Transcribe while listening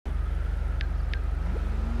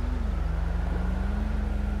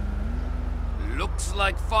Looks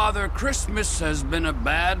like Father Christmas has been a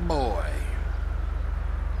bad boy.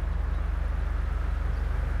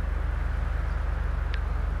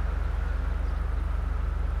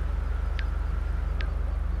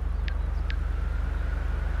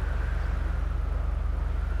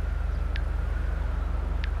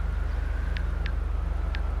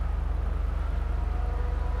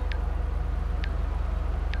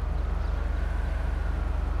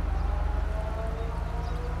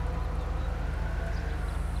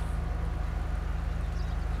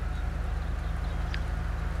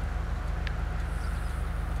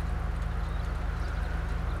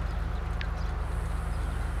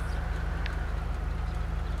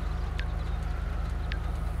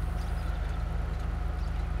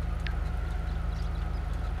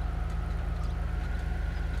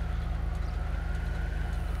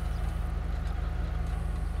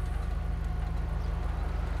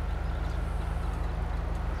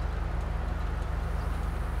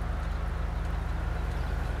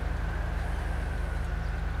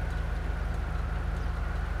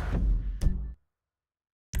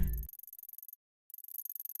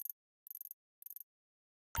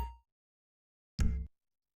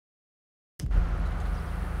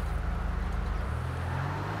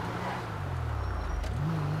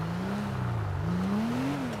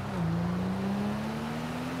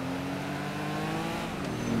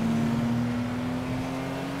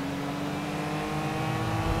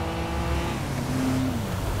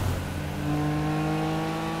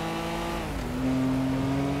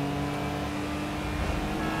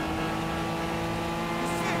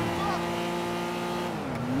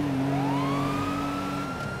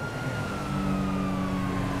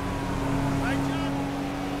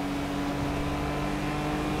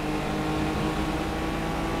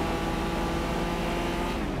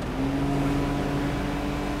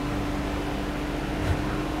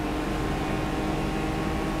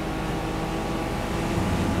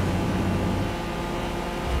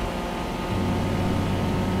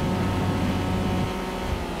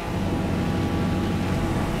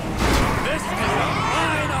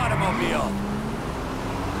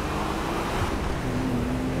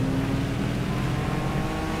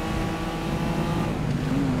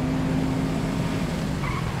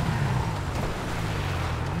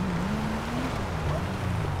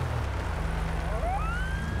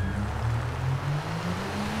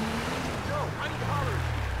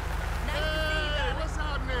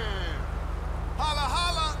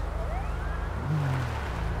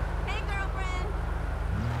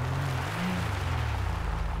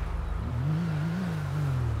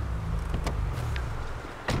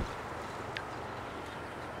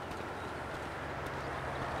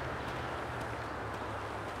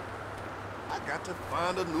 Got to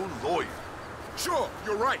find a new lawyer. Sure,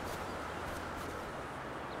 you're right.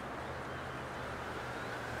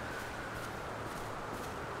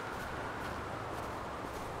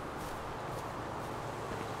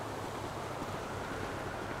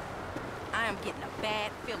 I am getting a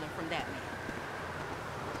bad feeling from that man.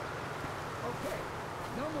 Okay,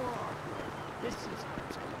 no more arguing. This is...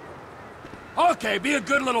 Okay, be a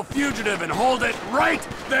good little fugitive and hold it right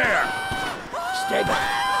there! Stay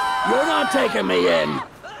back. You're not taking me in.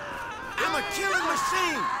 I'm a killing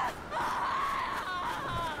machine!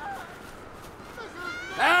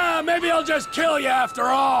 Ah, maybe I'll just kill you after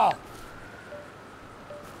all!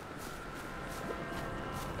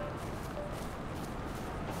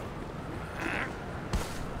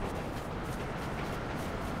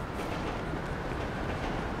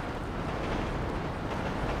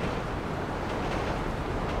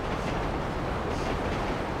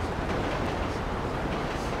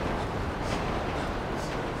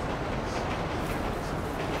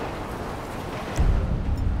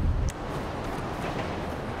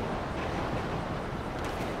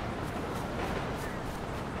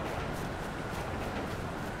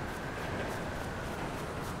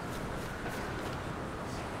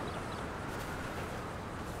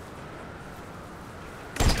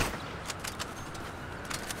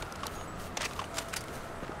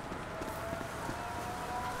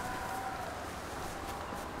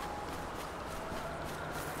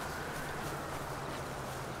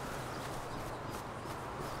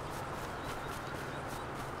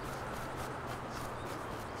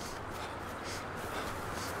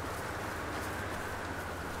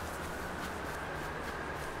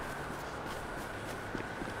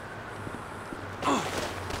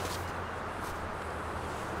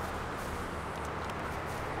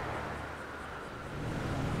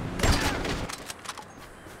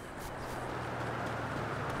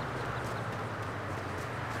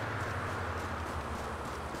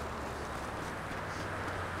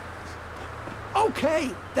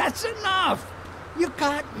 Okay, that's enough. You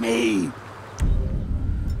got me.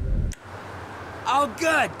 Oh,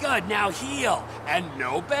 good, good. Now heal. And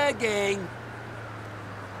no begging.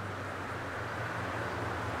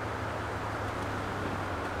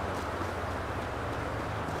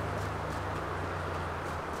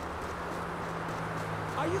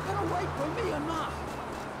 Are you gonna wait for me or not?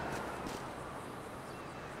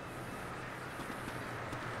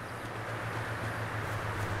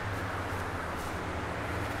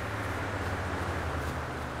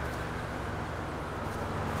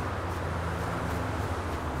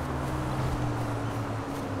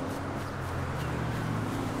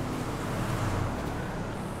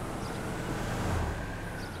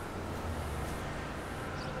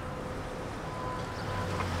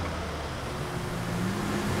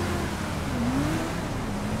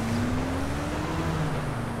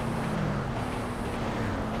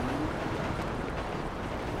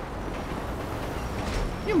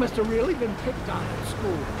 You must have really been picked on at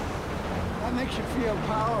school. That makes you feel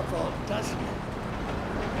powerful, doesn't it?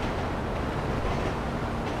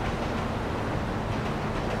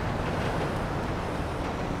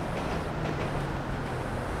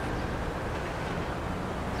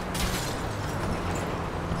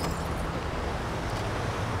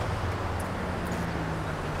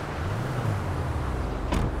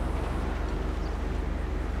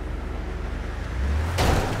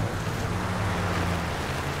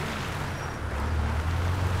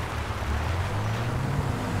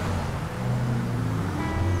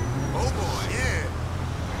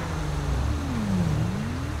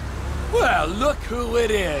 Well, look who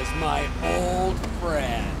it is, my old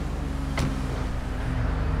friend.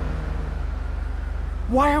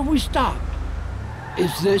 Why are we stopped?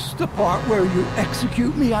 Is this the part where you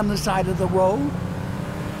execute me on the side of the road?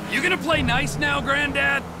 You gonna play nice now,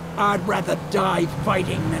 Granddad? I'd rather die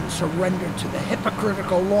fighting than surrender to the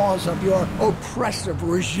hypocritical laws of your oppressive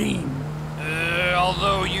regime.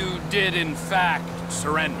 Although you did, in fact,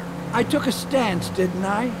 surrender. I took a stance, didn't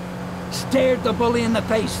I? Stared the bully in the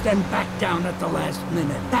face, then backed down at the last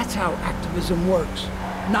minute. That's how activism works.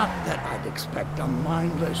 Not that I'd expect a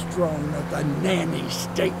mindless drone of the nanny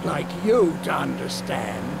state like you to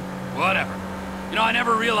understand. Whatever. You know, I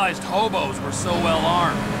never realized hobos were so well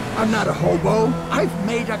armed. I'm not a hobo. I've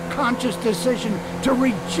made a conscious decision to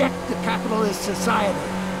reject the capitalist society.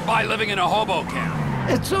 By living in a hobo camp.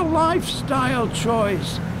 It's a lifestyle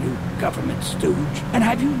choice, you government stooge. And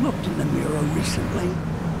have you looked in the mirror recently?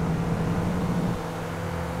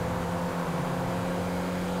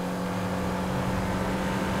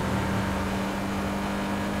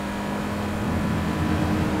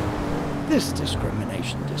 This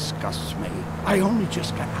discrimination disgusts me. I only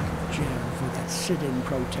just got out of jail for that sit-in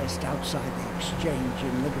protest outside the exchange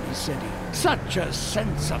in Liberty City. Such a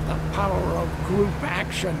sense of the power of group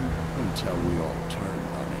action until we all turned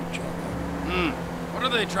on each other. What are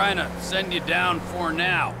they trying to send you down for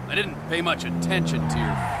now? I didn't pay much attention to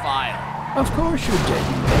your file. Of course you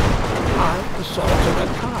didn't. I assaulted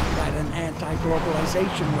a cop at an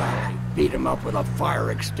anti-globalization rally. Beat him up with a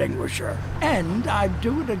fire extinguisher. And I'd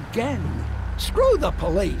do it again. Screw the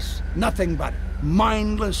police. Nothing but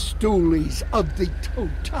mindless stoolies of the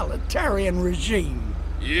totalitarian regime.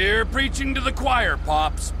 You're preaching to the choir,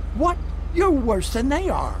 Pops. What? You're worse than they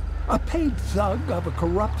are. A paid thug of a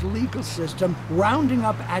corrupt legal system rounding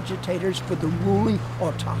up agitators for the ruling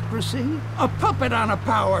autocracy? A puppet on a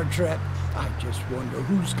power trip. I just wonder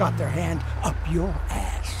who's got their hand up your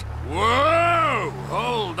ass. Whoa!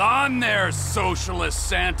 Hold on there, Socialist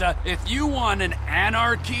Santa. If you want an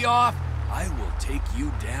anarchy off, I will take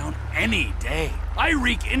you down any day. I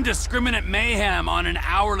wreak indiscriminate mayhem on an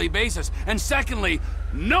hourly basis. And secondly,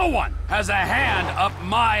 no one has a hand up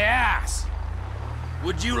my ass.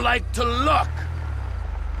 Would you like to look?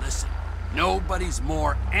 Listen, nobody's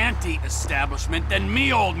more anti-establishment than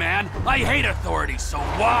me, old man. I hate authority, so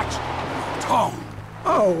watch your tone.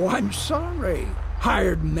 Oh, I'm sorry.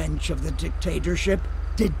 Hired mensch of the dictatorship.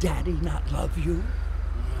 Did Daddy not love you?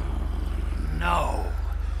 No.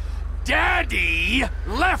 Daddy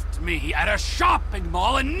left me at a shopping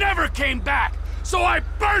mall and never came back, so I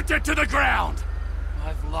burnt it to the ground.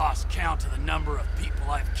 I've lost count of the number of people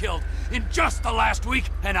I've killed in just the last week,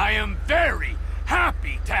 and I am very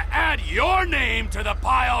happy to add your name to the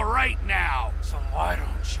pile right now. So why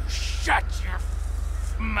don't you shut your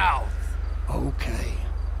mouth? Okay,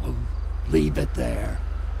 we'll leave it there.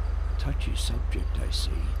 Touchy subject, I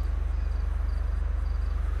see.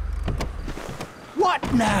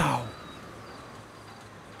 What now?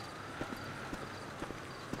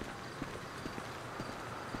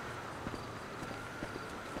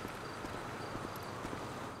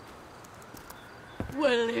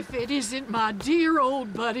 Well, if it isn't my dear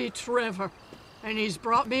old buddy Trevor, and he's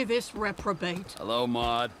brought me this reprobate. Hello,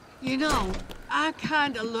 Maude. You know, I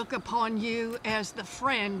kinda look upon you as the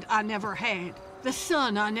friend I never had, the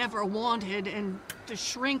son I never wanted, and the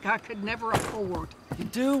shrink I could never afford. You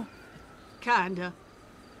do? Kinda.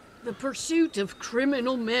 The pursuit of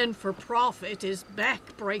criminal men for profit is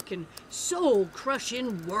back-breaking,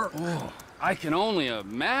 soul-crushing work. Oh, I can only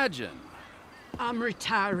imagine. I'm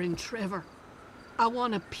retiring, Trevor. I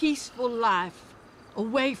want a peaceful life,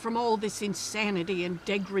 away from all this insanity and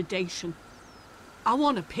degradation. I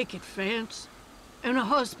want a picket fence, and a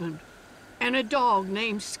husband, and a dog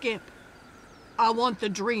named Skip. I want the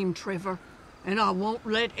dream, Trevor, and I won't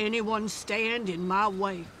let anyone stand in my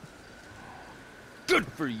way. Good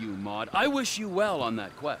for you, Maude. I wish you well on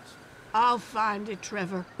that quest. I'll find it,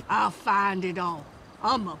 Trevor. I'll find it all.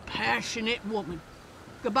 I'm a passionate woman.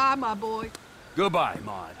 Goodbye, my boy. Goodbye,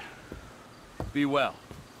 Maude. Be well.